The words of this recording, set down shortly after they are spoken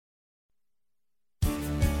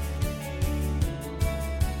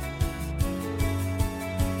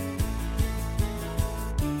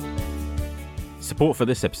Support for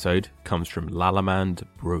this episode comes from Lallemand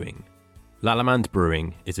Brewing. Lallemand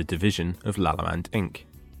Brewing is a division of Lallemand Inc.,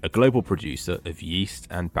 a global producer of yeast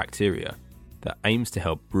and bacteria that aims to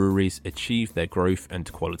help breweries achieve their growth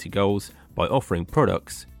and quality goals by offering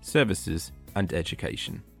products, services, and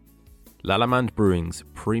education. Lallemand Brewing's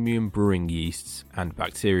premium brewing yeasts and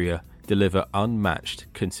bacteria deliver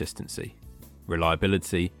unmatched consistency,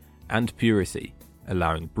 reliability, and purity,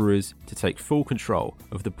 allowing brewers to take full control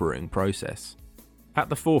of the brewing process. At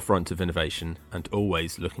the forefront of innovation and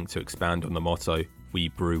always looking to expand on the motto, "We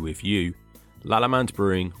brew with you," Lallemand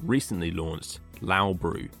Brewing recently launched Lao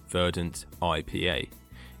Brew Verdant IPA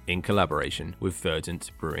in collaboration with Verdant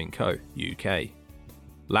Brewing Co. UK.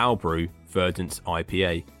 Lao Brew Verdant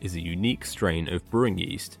IPA is a unique strain of brewing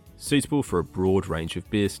yeast suitable for a broad range of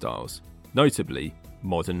beer styles, notably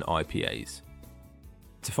modern IPAs.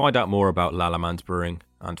 To find out more about Lallemand Brewing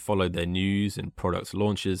and follow their news and product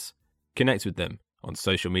launches, connect with them on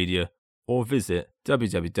social media or visit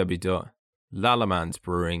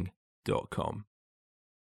www.lallamandsbrewing.com.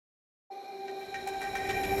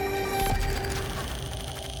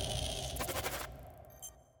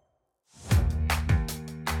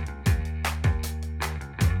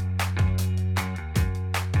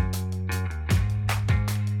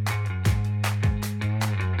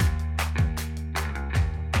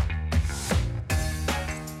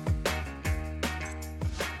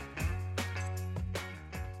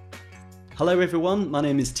 Hello everyone, my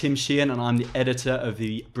name is Tim Sheehan and I'm the editor of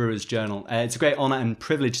the Brewers Journal. It's a great honour and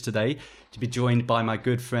privilege today to be joined by my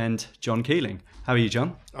good friend John Keeling. How are you,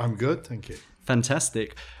 John? I'm good, thank you.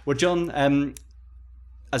 Fantastic. Well, John,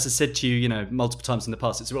 as I said to you, multiple times in the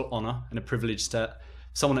past, it's a real honour and a privilege to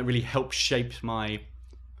someone that really helped shape my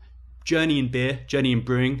journey in beer, journey in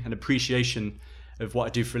brewing, and appreciation of what I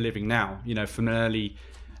do for a living now. From an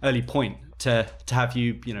early point to have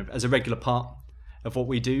you, as a regular part of what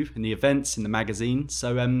we do in the events, in the magazine.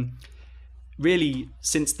 So really,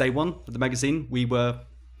 since day one of the magazine, we were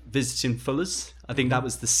visiting Fuller's. I think that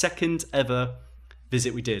was the second ever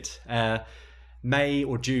visit we did, May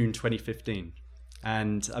or June 2015.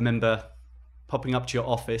 And I remember popping up to your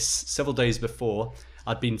office several days before.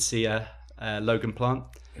 I'd been to see Logan Plant,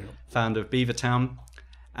 founder of Beavertown,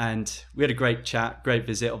 and we had a great chat, great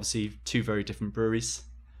visit. Obviously, two very different breweries,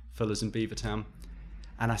 Fuller's and Beavertown.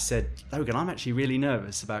 And I said, Logan, I'm actually really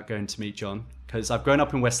nervous about going to meet John because I've grown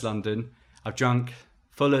up in West London. I've drunk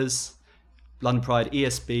Fuller's, London Pride,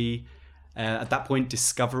 ESB. At that point,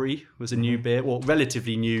 Discovery was a new beer, well,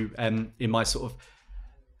 relatively new in my sort of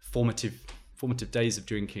formative days of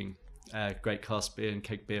drinking great cask beer and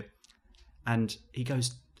keg beer. And he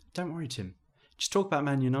goes, don't worry, Tim, just talk about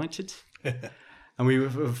Man United. And we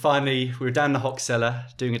were down the Hock Cellar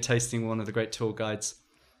doing a tasting with one of the great tour guides.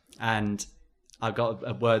 And I got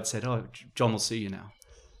a word said, "Oh, John will see you now,"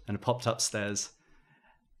 and I popped upstairs.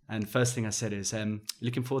 And first thing I said is,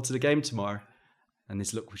 "Looking forward to the game tomorrow." And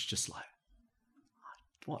his look was just like,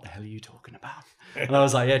 "What the hell are you talking about?" And I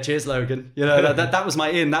was like, "Yeah, cheers, Logan." That was my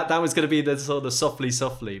in. That was going to be the sort of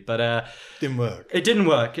softly, but Didn't work. It didn't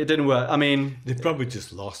work. I mean, they probably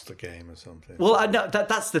just lost the game or something. Well, I know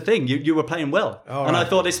that's the thing. You were playing well, and right. I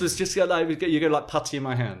thought this was just like you go like putty in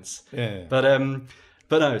my hands. Yeah. But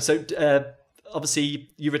no. So. Obviously,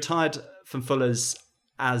 you retired from Fuller's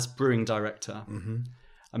as brewing director. Mm-hmm.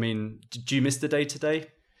 I mean, do you miss the day-to-day?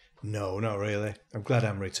 No, not really. I'm glad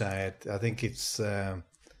I'm retired. I think it's...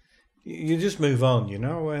 you just move on,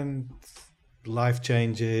 when life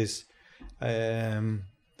changes. I'm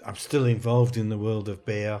still involved in the world of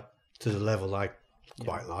beer to the level I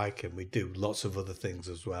quite like, and we do lots of other things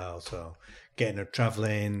as well. So getting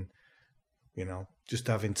travelling, just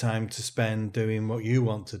having time to spend doing what you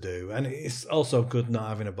want to do. And it's also good not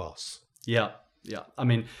having a boss. Yeah. I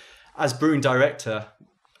mean, as brewing director,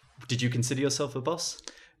 did you consider yourself a boss?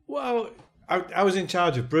 Well, I was in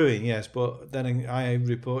charge of brewing, yes, but then I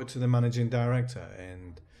report to the managing director.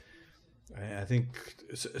 And I think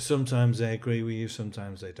sometimes they agree with you,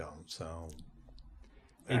 sometimes they don't. So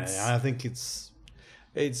I think it's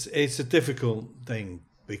a difficult thing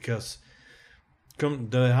because...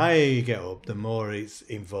 the higher you get up, the more it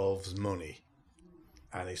involves money.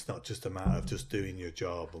 And it's not just a matter of just doing your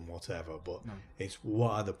job and whatever, but it's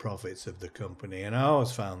what are the profits of the company. And I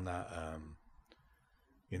always found that,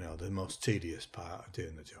 the most tedious part of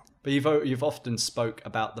doing the job. But you've often spoke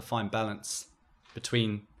about the fine balance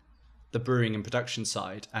between the brewing and production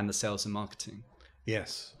side and the sales and marketing.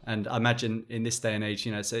 Yes. And I imagine in this day and age,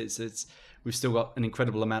 it's we've still got an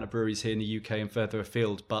incredible amount of breweries here in the UK and further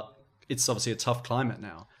afield, but it's obviously a tough climate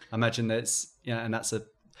now. I imagine that's and that's a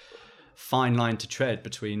fine line to tread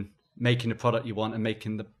between making the product you want and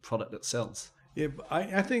making the product that sells. Yeah, but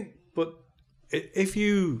I think, but if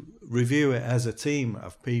you review it as a team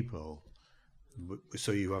of people,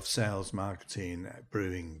 so you have sales, marketing,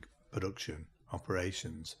 brewing, production,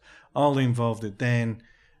 operations, all involved, then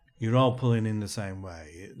you're all pulling in the same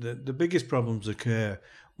way. The biggest problems occur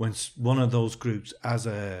when one of those groups has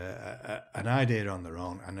an idea on their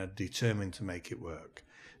own and are determined to make it work.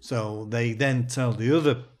 So they then tell the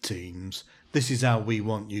other teams, this is how we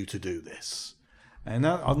want you to do this. And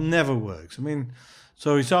that never works. I mean,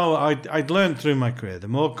 so it's all I'd learned through my career, the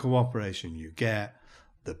more cooperation you get,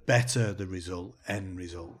 the better the end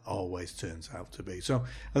result always turns out to be. So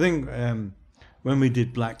I think when we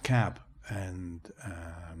did Black Cab, and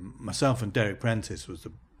myself and Derek Prentice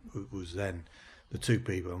was then the two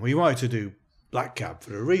people, and we wanted to do Black Cab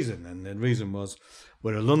for a reason, and the reason was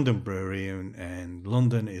we're a London brewery, and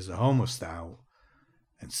London is the home of stout,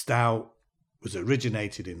 and stout was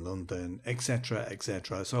originated in London, etc.,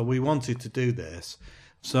 etc. So we wanted to do this.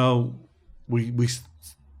 So we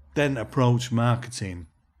then approached marketing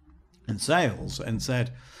and sales and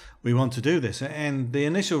said, we want to do this. And the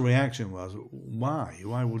initial reaction was, why?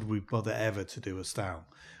 Why would we bother ever to do a stout?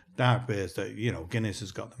 Dark beers that, Guinness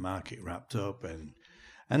has got the market wrapped up.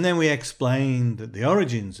 And then we explained that the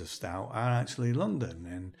origins of stout are actually London.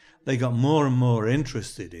 And they got more and more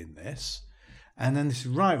interested in this. And then they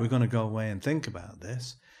said, right, we're going to go away and think about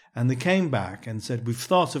this. And they came back and said, we've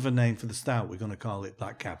thought of a name for the stout. We're going to call it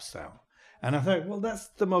Black Cab Stout. And I thought, well, that's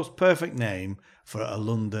the most perfect name for a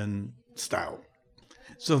London stout.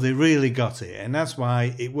 So they really got it. And that's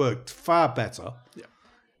why it worked far better. Yeah.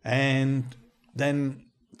 And then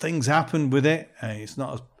things happened with it. It's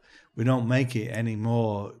not, we don't make it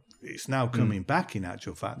anymore. It's now coming back, in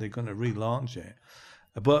actual fact. They're going to relaunch it.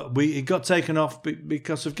 But it got taken off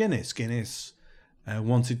because of Guinness. Guinness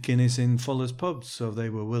wanted Guinness in Fuller's pubs, so they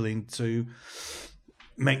were willing to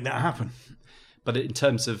make that happen. But in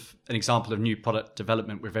terms of an example of new product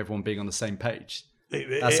development with everyone being on the same page,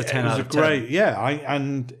 that's a 10 out of 10. Great, yeah.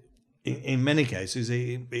 And in many cases,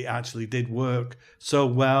 it actually did work so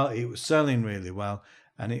well. It was selling really well.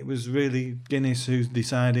 And it was really Guinness who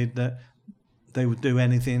decided that they would do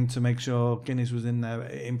anything to make sure Guinness was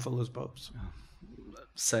in Fuller's pubs.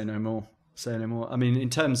 Say no more. I mean, in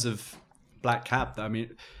terms of Black Cab, though, I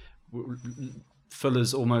mean,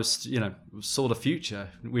 Fuller's almost, saw the future.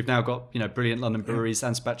 We've now got, brilliant London breweries,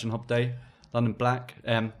 Anspach and Hop Day, London Black,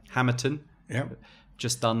 Hammerton. Yeah.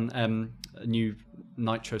 Just done a new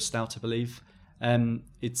Nitro Stout, I believe.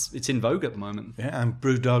 It's in vogue at the moment. Yeah, and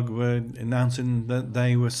Brewdog were announcing that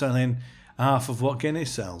they were selling half of what Guinness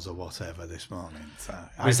sells or whatever this morning. So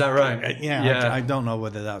is that right? Yeah. I don't know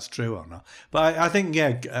whether that's true or not. But I think,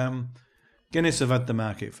 Guinness have had the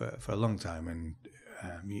market for a long time, and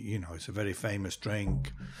it's a very famous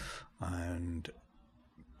drink, and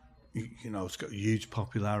it's got huge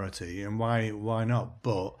popularity, and why not?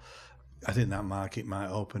 But I think that market might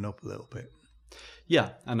open up a little bit.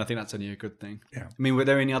 Yeah, and I think that's only a good thing. Yeah. I mean, were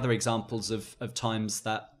there any other examples of times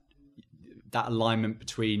that alignment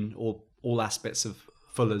between all aspects of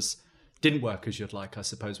Fuller's didn't work as you'd like, I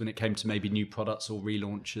suppose, when it came to maybe new products or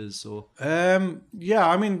relaunches or?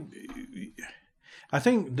 I mean, I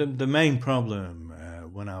think the main problem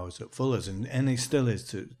when I was at Fuller's, and it still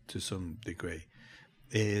is to some degree,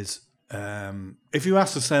 is if you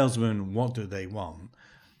ask the salesman what do they want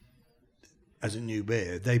as a new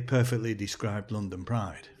beer, they perfectly described London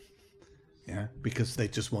Pride, because they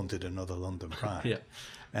just wanted another London Pride. Yeah.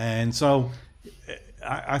 And so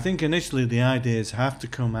I think initially the ideas have to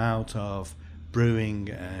come out of brewing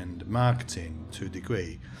and marketing to a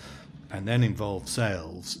degree, and then involve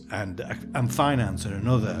sales and finance are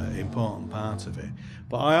another important part of it.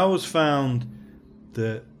 But I always found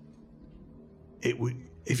that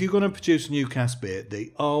if you're going to produce a new cask beer,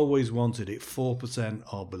 they always wanted it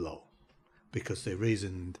 4% or below, because they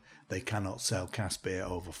reasoned they cannot sell cask beer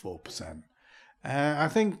over 4%. I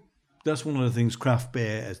think that's one of the things craft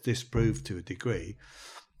beer has disproved to a degree,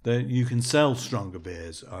 that you can sell stronger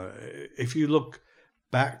beers. If you look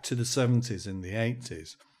back to the 70s and the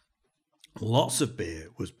 80s, lots of beer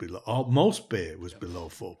was below, or most beer was below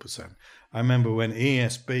 4%. I remember when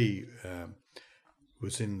ESB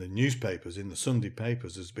was in the newspapers, in the Sunday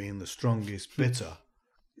papers, as being the strongest bitter,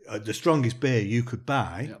 the strongest beer you could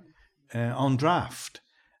buy on draft.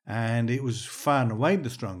 And it was far and away the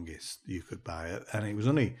strongest you could buy, and it was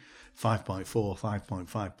only 5.4,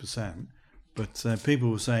 5.5%. But people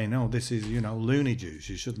were saying, "Oh, this is loony juice.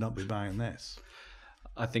 You should not be buying this."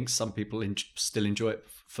 I think some people still enjoy it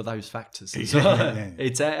for those factors. It's.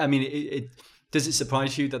 I mean, does it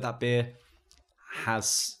surprise you that beer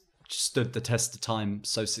has stood the test of time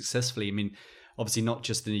so successfully? I mean, obviously not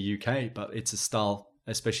just in the UK, but it's a style,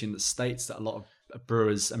 especially in the States, that a lot of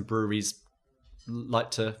brewers and breweries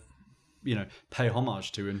like to, pay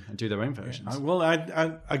homage to and do their own versions. Well, I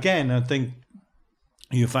think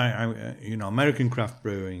you find, American craft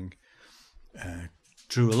brewing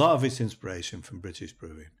drew a lot of its inspiration from British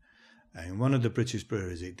brewing. And one of the British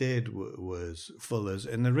breweries it did was Fuller's.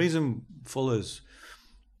 And the reason Fuller's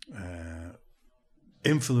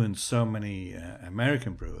influenced so many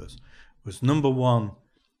American brewers was, number one,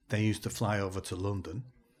 they used to fly over to London,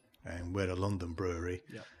 and we're a London brewery,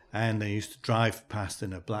 and they used to drive past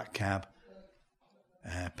in a black cab,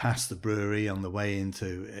 past the brewery on the way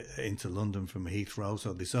into London from Heathrow.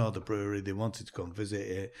 So they saw the brewery, they wanted to come visit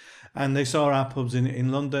it, and they saw our pubs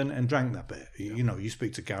in London and drank that bit. You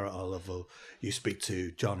speak to Garrett Oliver, you speak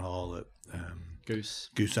to John Hall at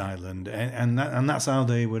Goose Island, and that's how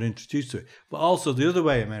they were introduced to it. But also the other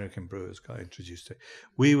way American brewers got introduced to it.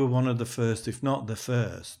 We were one of the first, if not the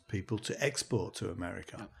first, people to export to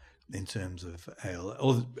America in terms of ale.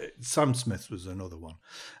 Or Sam Smith was another one,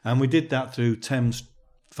 and we did that through Thames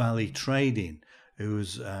Valley Trading, who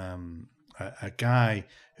was a guy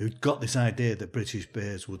who got this idea that British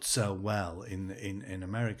beers would sell well in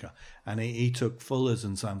America, and he took Fuller's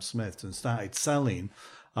and Sam Smith and started selling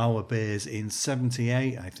our beers in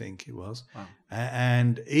 78, I think it was. Wow.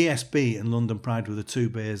 And ESB and London Pride were the two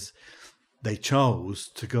beers they chose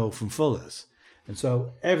to go from Fuller's. And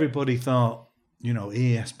so everybody thought,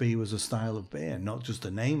 ESB was a style of beer, not just the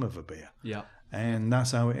name of a beer. Yeah. And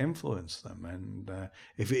that's how it influenced them. And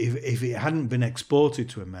if it hadn't been exported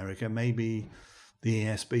to America, maybe the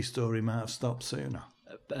ESB story might have stopped sooner.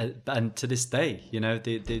 And to this day,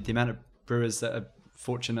 the amount of brewers that are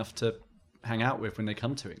fortunate enough to hang out with when they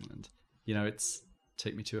come to England, it's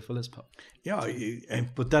take me to a Fuller's pub. Yeah,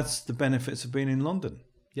 but that's the benefits of being in London.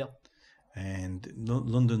 Yeah. And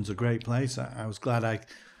London's a great place. I was glad I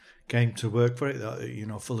came to work for it.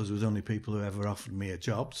 Fuller's was the only people who ever offered me a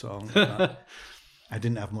job, so I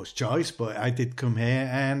didn't have much choice, but I did come here,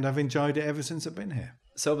 and I've enjoyed it ever since I've been here.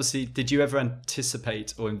 So obviously, did you ever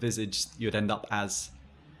anticipate or envisage you'd end up as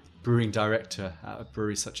brewing director at a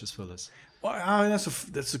brewery such as Fuller's? Well,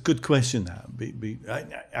 that's a good question.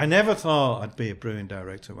 I never thought I'd be a brewing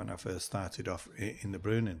director when I first started off in the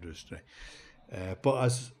brewing industry. But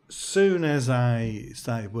as soon as I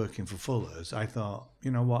started working for Fuller's, I thought,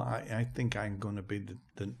 I think I'm going to be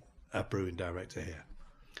a brewing director here.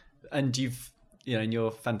 And you've, in your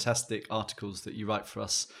fantastic articles that you write for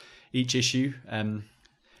us, each issue,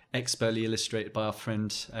 expertly illustrated by our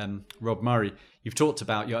friend Rob Murray, you've talked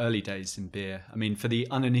about your early days in beer. I mean, for the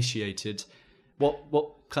uninitiated,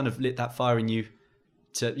 what kind of lit that fire in you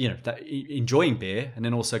to, that enjoying beer, and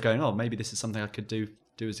then also going, oh, maybe this is something I could do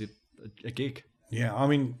as a gig? Yeah, I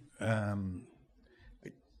mean,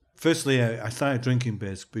 firstly, I started drinking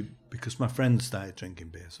beers because my friends started drinking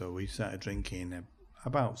beer. So we started drinking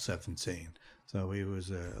about 17. So we was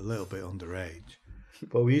a little bit underage.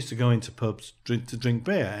 But we used to go into pubs to drink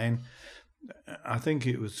beer. And I think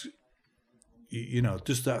it was,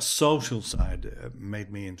 just that social side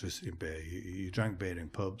made me interested in beer. You drank beer in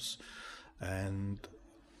pubs and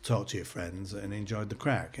talked to your friends and enjoyed the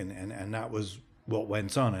crack. And that was what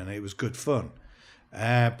went on, and it was good fun.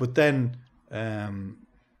 But then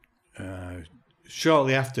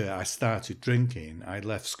shortly after I started drinking, I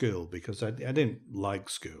left school because I didn't like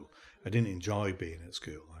school. I didn't enjoy being at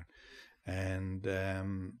school. And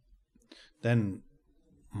then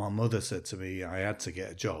my mother said to me I had to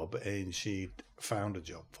get a job, and she found a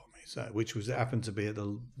job for me, which happened to be at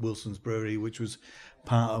the Wilson's Brewery, which was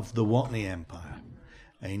part of the Watney Empire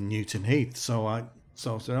in Newton Heath. So I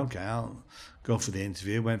said, okay, I'll go for the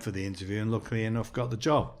interview. Went for the interview, and luckily enough got the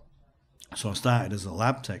job. So I started as a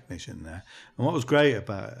lab technician there. And what was great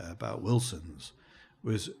about Wilson's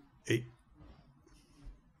was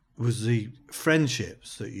the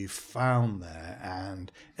friendships that you found there,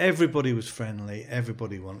 and everybody was friendly.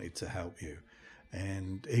 Everybody wanted to help you,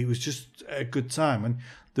 and it was just a good time. And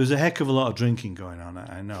there was a heck of a lot of drinking going on.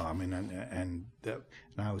 I know. I mean, and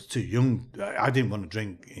I was too young. I didn't want to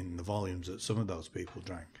drink in the volumes that some of those people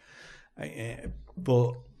drank.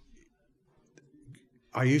 But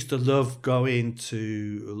I used to love going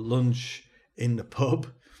to lunch in the pub,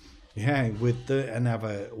 and have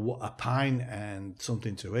a pint and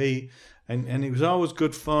something to eat, and it was always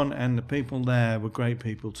good fun, and the people there were great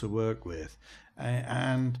people to work with,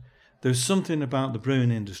 and there's something about the brewing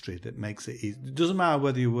industry that makes it easy. It doesn't matter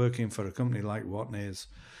whether you're working for a company like Watney's,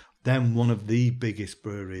 then one of the biggest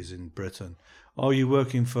breweries in Britain, or you're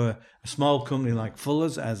working for a small company like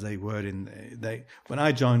Fuller's, as they were when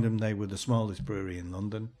I joined them, they were the smallest brewery in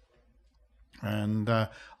London. And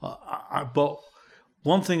but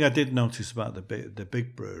one thing I did notice about the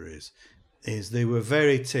big breweries is they were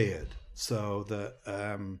very tiered, so that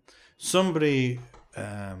somebody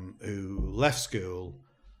who left school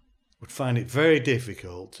would find it very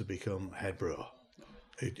difficult to become head brewer.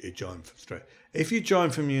 He joined from straight. If you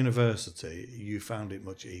joined from university, you found it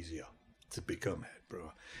much easier to become head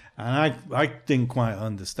brewer, and I didn't quite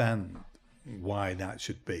understand why that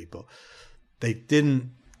should be, but they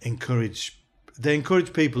didn't encourage. They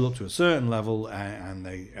encouraged people up to a certain level, and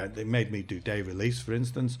they made me do day release, for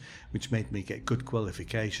instance, which made me get good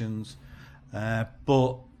qualifications.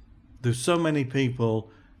 But there's so many people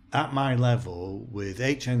at my level with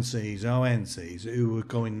HNCs, ONCs who were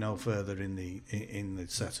going no further in the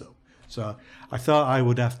setup. So I thought I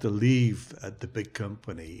would have to leave at the big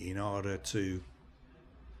company in order to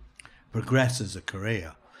progress as a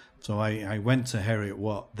career. So I went to Heriot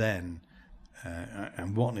Watt then,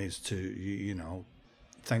 and Watney's to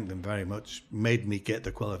thank them very much, made me get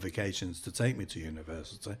the qualifications to take me to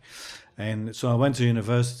university. And so I went to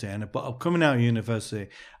university, but coming out of university,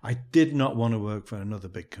 I did not want to work for another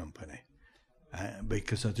big company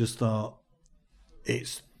because I just thought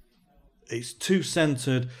it's too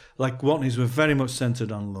centred. Like Watney's were very much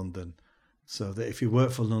centred on London, so that if you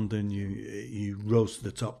work for London, you rose to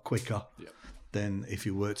the top quicker. Yeah. Than if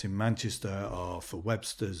you worked in Manchester or for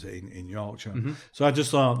Webster's in Yorkshire. Mm-hmm. So I just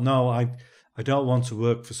thought, no, I don't want to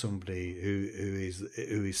work for somebody who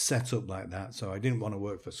is set up like that. So I didn't want to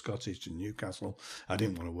work for Scottish and Newcastle. I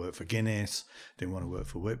didn't want to work for Guinness. Didn't want to work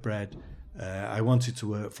for Whitbread. I wanted to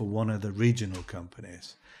work for one of the regional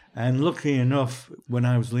companies. And lucky enough, when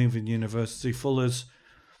I was leaving university, Fuller's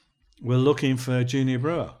were looking for a junior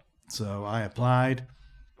brewer. So I applied,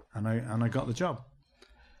 and I got the job.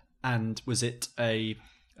 And was it a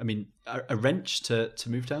wrench to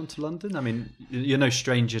move down to London? I mean, you're no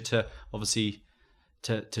stranger to obviously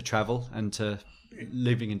to travel and to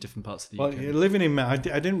living in different parts of the UK. Well, living in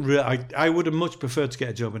I would have much preferred to get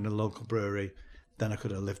a job in a local brewery. Then I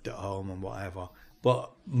could have lived at home and whatever.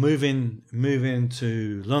 But moving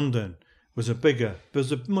to London was a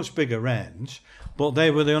much bigger range. But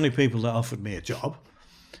they were the only people that offered me a job,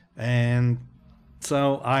 and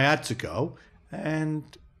so I had to go. And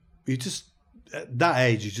you just, at that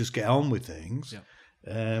age, you just get on with things.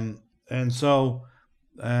 Yeah. And so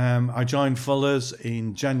I joined Fuller's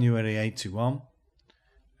in January 81.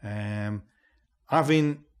 I'd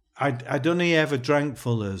only ever drank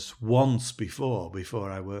Fuller's once before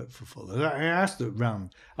I worked for Fuller's. I asked it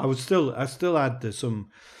round. I still had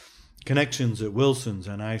some connections at Wilson's,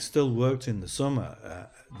 and I still worked in the summer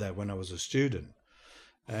there when I was a student.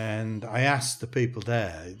 And I asked the people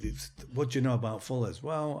there, what do you know about Fuller's?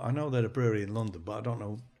 Well, I know they're a brewery in London, but I don't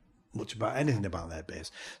know much about anything about their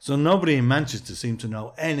beers. So nobody in Manchester seemed to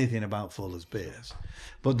know anything about Fuller's beers.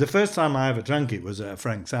 But the first time I ever drank it was at a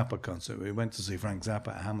Frank Zappa concert. We went to see Frank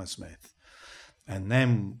Zappa at Hammersmith. And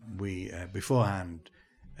then beforehand,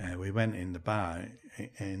 we went in the bar,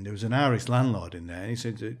 and there was an Irish landlord in there. And he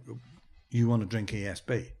said, you want to drink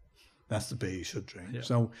ESB? That's the beer you should drink. Yeah.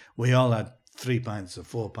 So we all had 3 pints or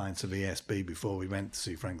 4 pints of ESB before we went to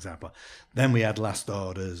see Frank Zappa. Then we had last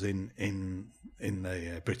orders in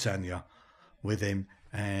the Britannia with him,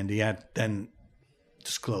 and he had then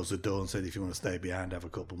just closed the door and said, if you want to stay behind, have a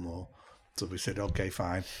couple more. So we said, okay,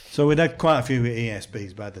 fine. So we'd had quite a few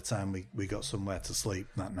ESBs by the time we got somewhere to sleep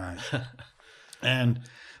that night.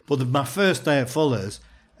 But my first day at Fuller's,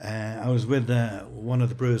 I was with one of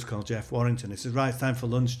the brewers called Jeff Warrington. He said, right, it's time for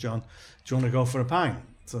lunch, John. Do you want to go for a pint?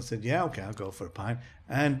 So I said, yeah, okay, I'll go for a pint.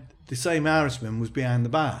 And the same Irishman was behind the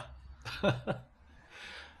bar.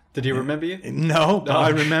 Did he remember you? No, but I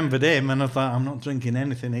remembered him, and I thought, I'm not drinking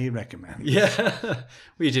anything he recommends. Yeah. Well,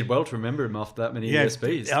 you did well to remember him after that many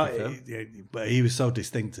ESBs. But he was so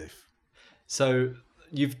distinctive. So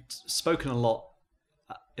you've spoken a lot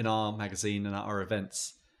in our magazine and at our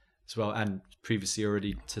events as well, and previously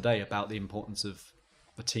already today, about the importance of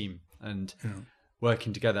a team and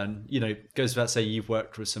working together. And, it goes without saying, you've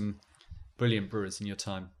worked with some brilliant brewers in your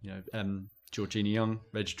time, Georgina Young,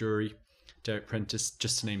 Reg Drury, Derek Prentice,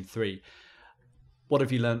 just to name 3. What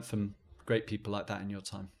have you learned from great people like that in your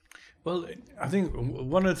time? Well, I think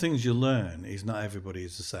one of the things you learn is not everybody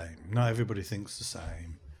is the same. Not everybody thinks the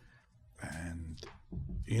same. And,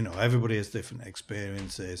 everybody has different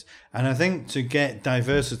experiences. And I think to get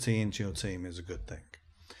diversity into your team is a good thing.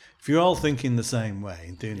 If you're all thinking the same way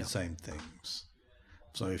and doing the same things,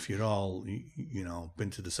 so if you're all, been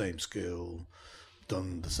to the same school,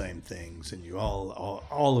 done the same things, and you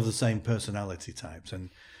all of the same personality types. And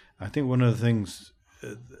I think one of the things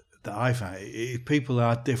that I find, people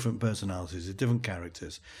are different personalities, different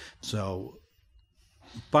characters. So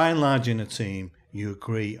by and large in a team, you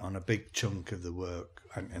agree on a big chunk of the work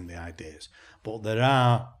and the ideas. But there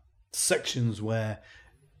are sections where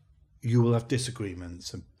you will have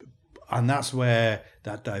disagreements, and that's where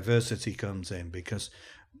that diversity comes in, because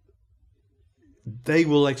they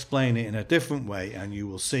will explain it in a different way and you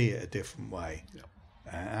will see it a different way. Yeah.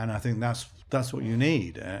 And I think that's what you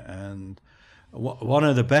need. And one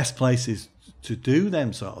of the best places to do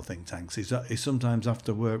them sort of think tanks is sometimes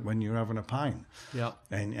after work when you're having a pint. Yeah.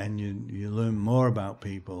 And you learn more about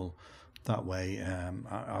people that way.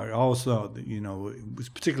 I always thought that, it was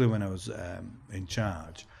particularly when I was in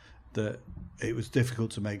charge, that it was difficult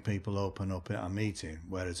to make people open up at a meeting,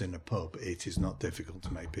 whereas in a pub it is not difficult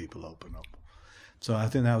to make people open up. So I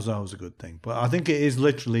think that was always a good thing. But I think it is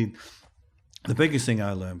literally the biggest thing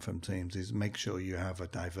I learned from teams is make sure you have a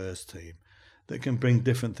diverse team that can bring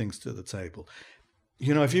different things to the table.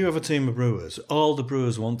 If you have a team of brewers, all the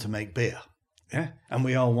brewers want to make beer, yeah, and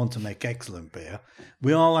we all want to make excellent beer.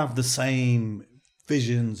 We all have the same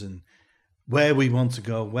visions and where we want to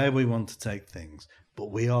go, where we want to take things,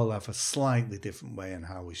 but we all have a slightly different way on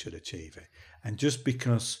how we should achieve it. And just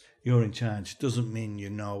because you're in charge doesn't mean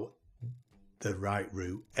you know the right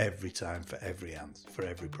route every time for every answer, for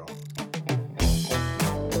every problem.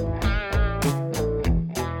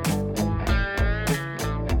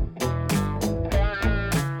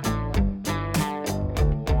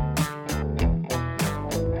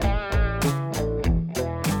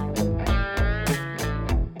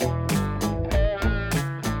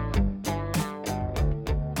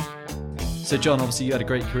 So John, obviously you had a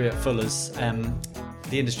great career at Fuller's.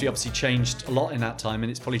 The industry obviously changed a lot in that time,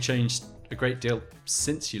 and it's probably changed a great deal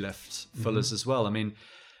since you left Fuller's as well. I mean,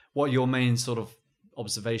 what are your main sort of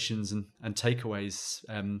observations and takeaways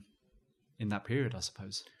in that period, I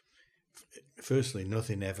suppose? Firstly,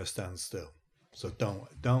 nothing ever stands still. So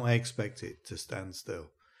don't expect it to stand still.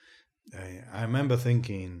 I remember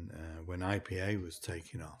thinking when IPA was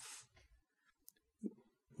taking off,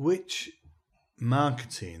 which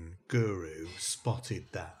marketing guru spotted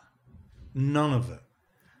that? None of them.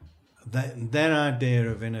 Their idea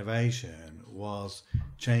of innovation was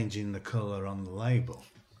changing the colour on the label,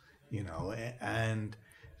 and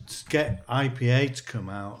to get IPA to come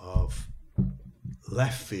out of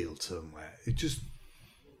left field somewhere,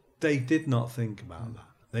 they did not think about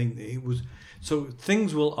that. So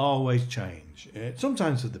things will always change,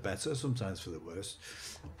 sometimes for the better, sometimes for the worse,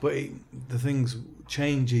 but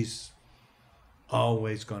change is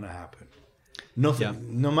always going to happen.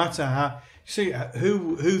 Nothing, no matter how. See,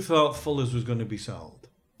 who thought Fuller's was going to be sold?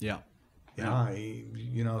 Yeah. A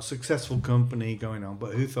successful company going on,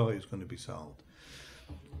 but who thought it was going to be sold?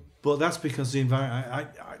 But that's because the environment.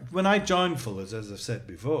 When I joined Fuller's, as I've said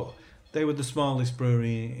before, they were the smallest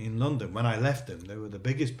brewery in London. When I left them, they were the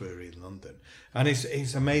biggest brewery in London, and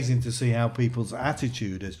it's amazing to see how people's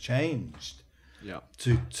attitude has changed. Yeah.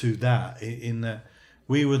 To that, in that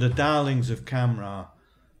we were the darlings of Camera.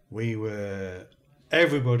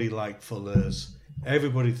 Everybody liked Fuller's.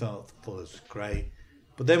 Everybody thought Fuller's was great.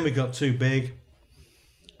 But then we got too big.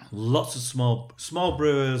 Lots of small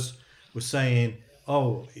brewers were saying,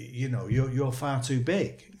 "Oh, you're far too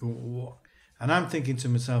big." And I'm thinking to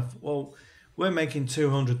myself, well, we're making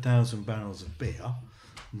 200,000 barrels of beer.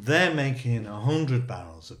 They're making 100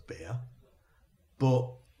 barrels of beer. But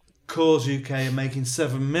Coors UK are making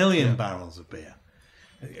 7 million barrels of beer.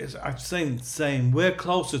 I'm saying we're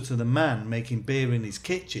closer to the man making beer in his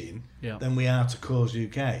kitchen than we are to Coors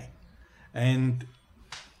UK. And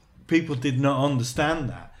people did not understand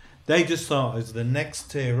that. They just thought as the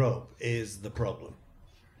next tier up is the problem,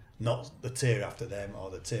 not the tier after them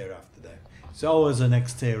or the tier after them. It's always the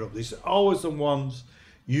next tier up. It's always the ones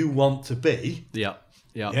you want to be. Yeah.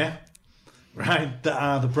 Right, that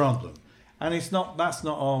are the problem. And that's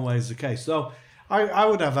not always the case. So I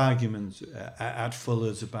would have arguments at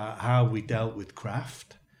Fuller's about how we dealt with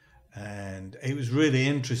craft, and it was really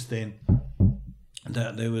interesting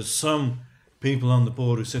that there was some people on the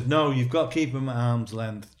board who said, no, you've got to keep them at arm's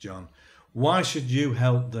length, John. Why should you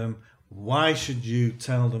help them? Why should you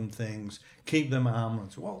tell them things? Keep them at arm's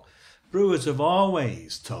length. Well, brewers have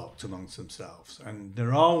always talked amongst themselves, and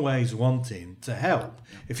they're always wanting to help.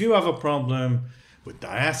 If you have a problem with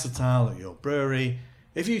diacetyl at your brewery,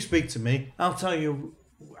 if you speak to me, I'll tell you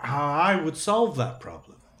how I would solve that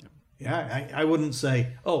problem. I wouldn't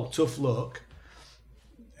say, oh, tough luck.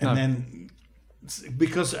 And then,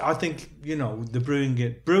 because I think,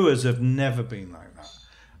 the brewers have never been like that.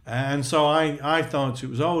 And so I thought it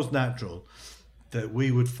was always natural that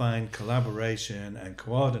we would find collaboration and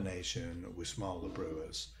coordination with smaller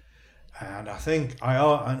brewers. And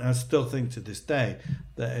I still think to this day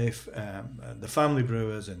that if the family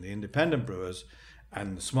brewers and the independent brewers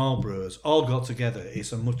and the small brewers all got together,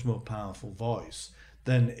 it's a much more powerful voice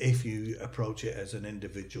than if you approach it as an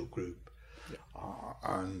individual group.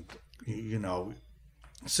 And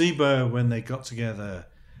Seaburr, when they got together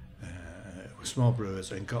with small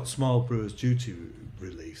brewers and got small brewers duty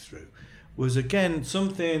relief through, was again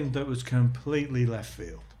something that was completely left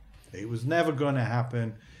field. It was never going to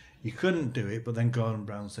happen. You couldn't do it, but then Gordon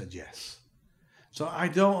Brown said yes. So I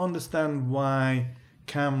don't understand why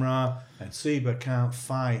CAMRA and Seaburr can't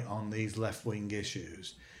fight on these left-wing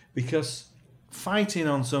issues, because fighting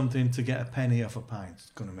on something to get a penny off a pint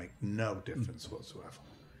is going to make no difference whatsoever.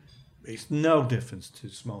 It's no difference to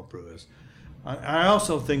small brewers. I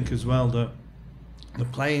also think as well that the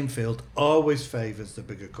playing field always favours the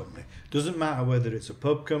bigger company. Doesn't matter whether it's a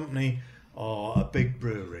pub company or a big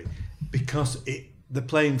brewery, because the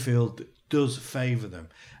playing field does favour them.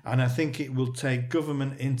 And I think it will take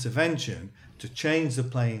government intervention to change the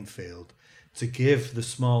playing field to give the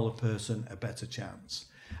smaller person a better chance.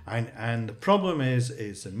 And the problem is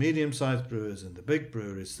the medium-sized brewers and the big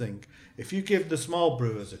breweries think if you give the small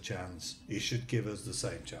brewers a chance, you should give us the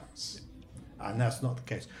same chance. And that's not the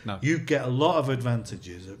case. No. You get a lot of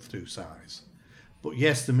advantages through size. But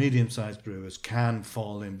yes, the medium-sized brewers can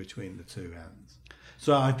fall in between the two ends.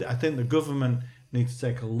 So I think the government needs to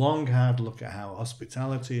take a long, hard look at how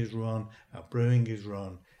hospitality is run, how brewing is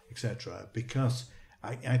run, etc. Because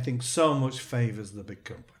I think so much favours the big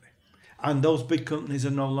company. And those big companies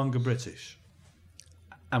are no longer British.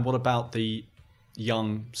 And what about the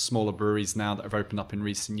young, smaller breweries now that have opened up in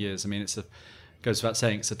recent years? I mean, goes without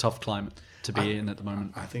saying, it's a tough climate to be in at the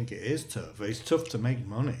moment. I think it is tough. It's tough to make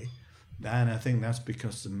money. And I think that's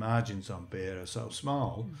because the margins on beer are so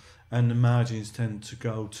small, and the margins tend to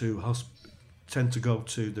go to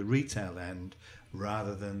the retail end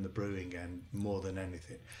rather than the brewing end more than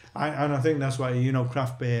anything. And I think that's why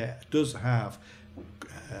craft beer does have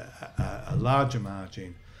a larger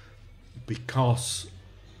margin, because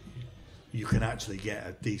you can actually get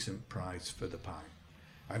a decent price for the pint.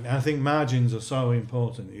 And I think margins are so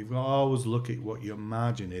important. You've got to always look at what your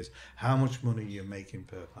margin is, how much money you're making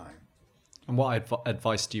per pint. And what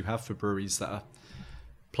advice do you have for breweries that are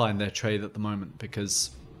plying their trade at the moment?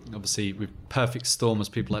 Because obviously, with perfect storm, as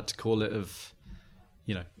people like to call it, of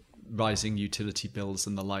rising utility bills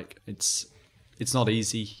and the like, it's not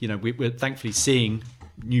easy. We're thankfully seeing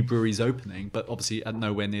new breweries opening, but obviously at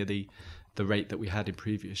nowhere near the rate that we had in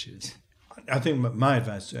previous years. I think my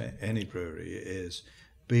advice to any brewery is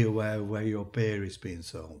be aware of where your beer is being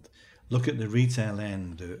sold. Look at the retail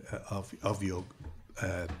end of your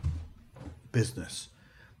business.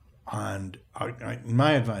 And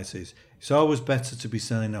my advice is it's always better to be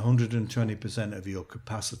selling 120% of your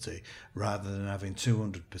capacity rather than having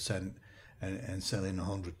 200% and selling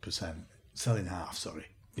 100%, selling half, sorry.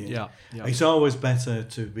 Yeah. It's always better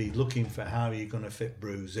to be looking for how you're going to fit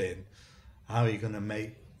brews in, how are you going to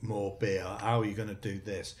make more beer, how are you going to do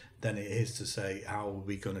this, than it is to say how are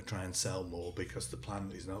we going to try and sell more because the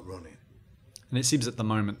plant is not running. And it seems at the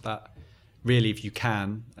moment that really, if you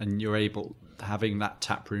can and you're able, having that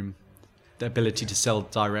tap room, the ability to sell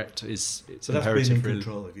direct it's imperative. That's being in really.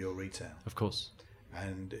 Control of your retail, of course.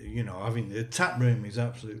 And having the tap room is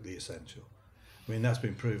absolutely essential. I mean, that's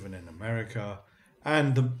been proven in America.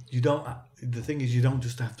 And the thing is, you don't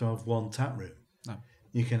just have to have one tap room. No.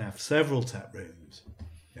 You can have several tap rooms,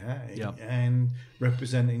 and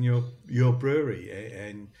representing your brewery.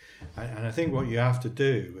 And I think what you have to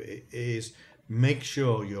do is make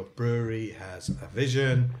sure your brewery has a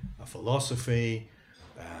vision, a philosophy,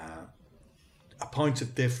 a point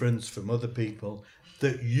of difference from other people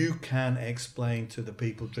that you can explain to the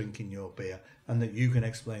people drinking your beer, and that you can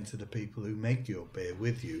explain to the people who make your beer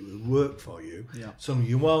with you, who work for you. Yeah. So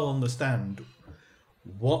you all understand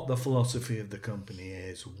what the philosophy of the company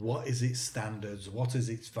is, what is its standards, what is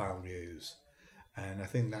its values. And I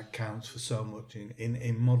think that counts for so much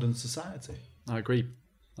in modern society. I agree.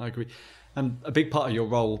 And a big part of your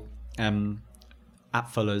role at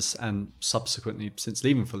Fuller's, and subsequently since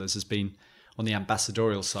leaving Fuller's, has been on the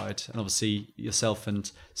ambassadorial side. And obviously yourself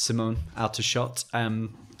and Symone, out to shot,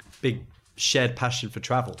 big shared passion for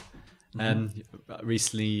travel.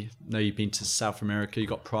 Recently, I know you've been to South America, you've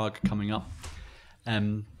got Prague coming up.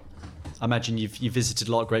 I imagine you've visited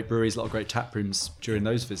a lot of great breweries, a lot of great tap rooms during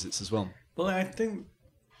those visits as well. Well, I think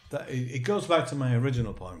that it goes back to my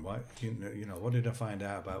original point. What did I find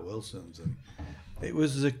out about Wilson's? And it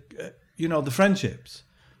was the friendships,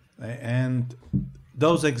 and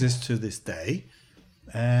those exist to this day.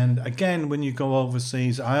 And again, when you go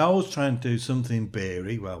overseas, I always try and do something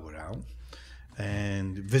beery while we're out,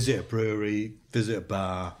 and visit a brewery, visit a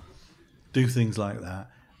bar, do things like that.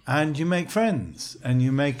 And you make friends and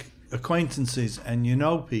you make acquaintances and you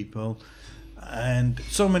know people. And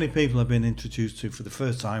so many people I've been introduced to for the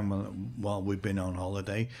first time while we've been on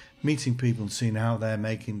holiday, meeting people and seeing how they're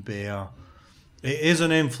making beer. It is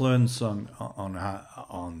an influence on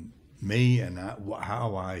me and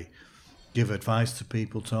how I give advice to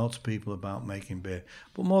people, talk to people about making beer.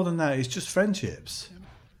 But more than that, it's just friendships.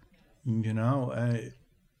 You know,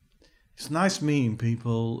 it's nice meeting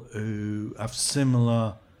people who have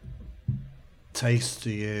similar tastes to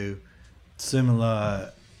you,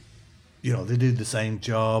 similar, you know, they do the same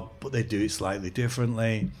job, but they do it slightly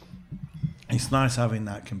differently. It's nice having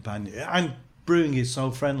that companion. And brewing is so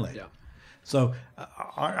friendly. Yeah. So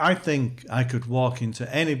I think I could walk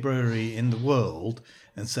into any brewery in the world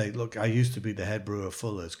and say, look, I used to be the head brewer of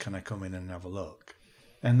Fuller's. Can I come in and have a look?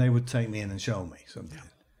 And they would take me in and show me something. Yeah.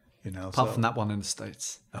 You know, apart from that one in the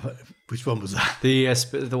States. Which one was that? The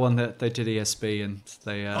ESB, the one that they did ESB and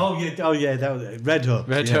they. Oh yeah, that was Red Hook.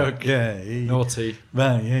 Red Hook. Yeah, naughty.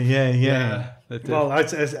 Right. Yeah. Well,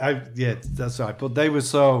 yeah, that's right. But they were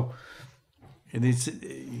so.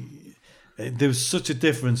 There was such a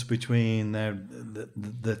difference between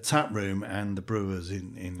the tap room and the brewers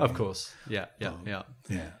in. Of course. Yeah. Yeah.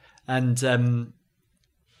 And.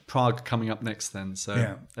 Prague coming up next then, so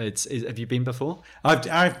yeah. Have you been before?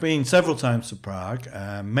 I've been several times to Prague,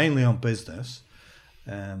 mainly on business.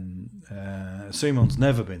 Symone's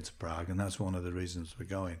never been to Prague, and that's one of the reasons we're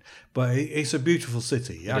going. But it's a beautiful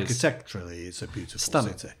city. Architecturally, it's a beautiful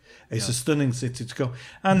city. It's a stunning city to go.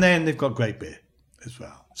 And then they've got great beer as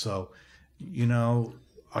well. So, you know,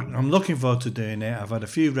 I'm looking forward to doing it. I've had a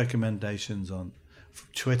few recommendations on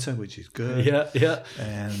Twitter, which is good. Yeah.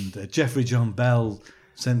 And Jeffrey John Bell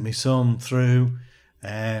sent me some through.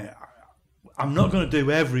 I'm not going to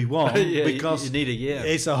do every one because you need a year.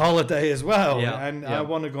 It's a holiday as well, and I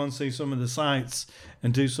want to go and see some of the sites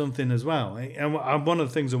and do something as well. And one of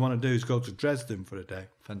the things I want to do is go to Dresden for a day.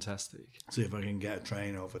 Fantastic. See if I can get a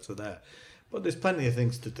train over to there. But there's plenty of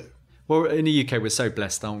things to do. Well, in the UK, we're so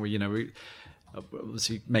blessed, aren't we? You know, we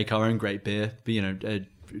obviously make our own great beer. But, you know,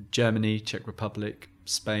 Germany, Czech Republic,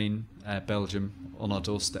 Spain, Belgium on our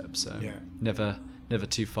doorstep. So never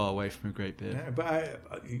too far away from a great beer. Yeah, but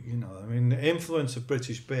I mean, the influence of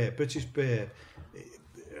British beer.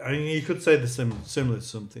 I mean, you could say the similar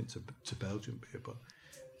something to Belgian beer,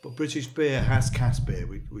 but British beer has cask beer,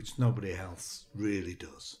 which nobody else really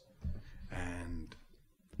does, and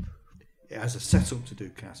it has a setup to do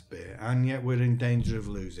cask beer, and yet we're in danger of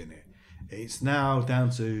losing it. It's now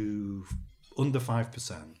down to under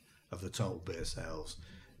 5% of the total beer sales.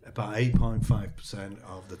 About 8.5%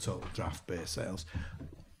 of the total draft beer sales.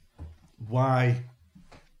 Why?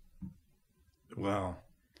 Well,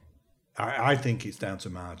 I think it's down to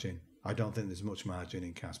margin. I don't think there's much margin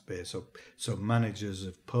in cask beer. So managers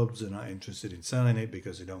of pubs are not interested in selling it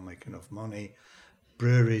because they don't make enough money.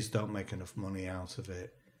 Breweries don't make enough money out of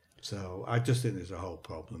it. So I just think there's a whole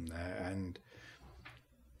problem there. And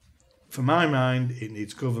for my mind, it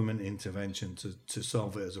needs government intervention to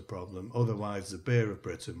solve it as a problem. Otherwise, the beer of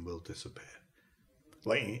Britain will disappear.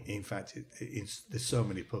 Well, in fact, there's so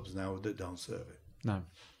many pubs now that don't serve it. No.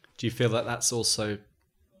 Do you feel that that's also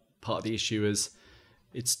part of the issue? Is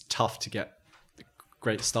it's tough to get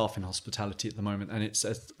great staff in hospitality at the moment, and it's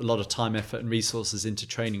a lot of time, effort, and resources into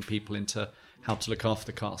training people into how to look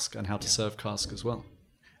after cask and how to serve cask as well.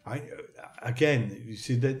 You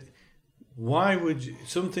see that. Why would you,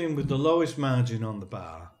 something with the lowest margin on the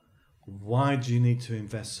bar, why do you need to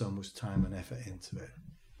invest so much time and effort into it?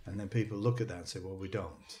 And then people look at that and say, well, we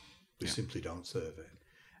don't. We simply don't serve it.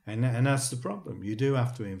 And that's the problem. You do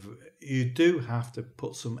have to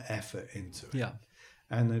put some effort into it. Yeah.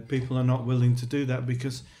 And people are not willing to do that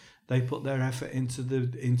because they put their effort into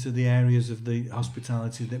the areas of the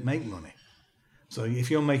hospitality that make money. So if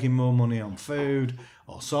you're making more money on food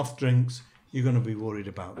or soft drinks, you're going to be worried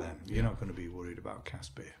about them. You're not going to be worried about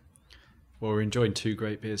cask beer. Well, we're enjoying two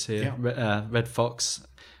great beers here. Yeah. Red Fox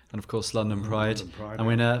and, of course, London Pride. And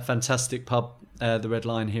we're in a fantastic pub, the Red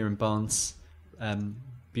Lion here in Barnes,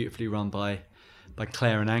 beautifully run by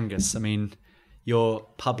Claire and Angus. I mean, your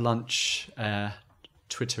pub lunch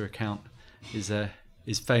Twitter account is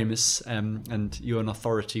famous, and you're an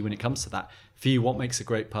authority when it comes to that. For you, what makes a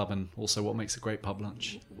great pub and also what makes a great pub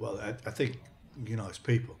lunch? Well, I think, it's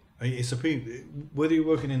people. It's a people. Whether you're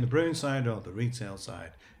working in the brewing side or the retail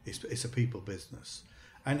side, it's a people business.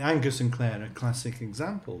 And Angus and Claire are classic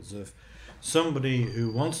examples of somebody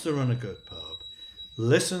who wants to run a good pub,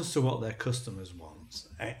 listens to what their customers want, customers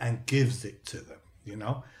and gives it to them. You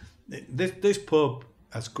know, this pub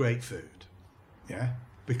has great food, yeah,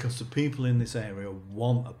 because the people in this area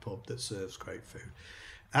want a pub that serves great food.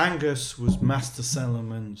 Angus was master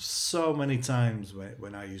cellarman so many times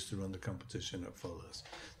when I used to run the competition at Fuller's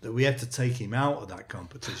that we had to take him out of that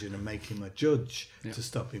competition and make him a judge to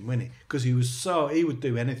stop him winning, because he would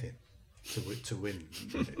do anything to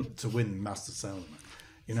win master cellarman.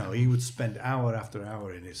 You know, he would spend hour after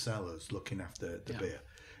hour in his cellars looking after the beer.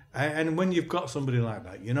 And when you've got somebody like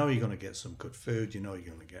that, you know you're going to get some good food, you know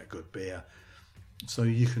you're going to get good beer, so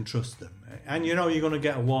you can trust them. And you know you're going to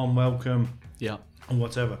get a warm welcome. Yeah. And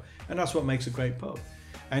whatever, and that's what makes a great pub.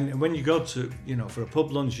 And when you go to, you know, for a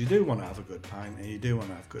pub lunch, you do want to have a good pint and you do want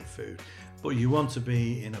to have good food, but you want to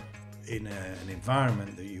be in an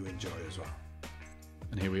environment that you enjoy as well.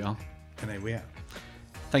 And here we are. And here we are.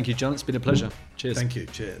 Thank you, John. It's been a pleasure. Cheers. Thank you.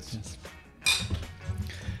 Cheers. Yes.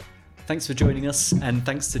 Thanks for joining us, and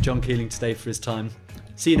thanks to John Keeling today for his time.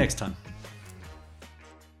 See you next time.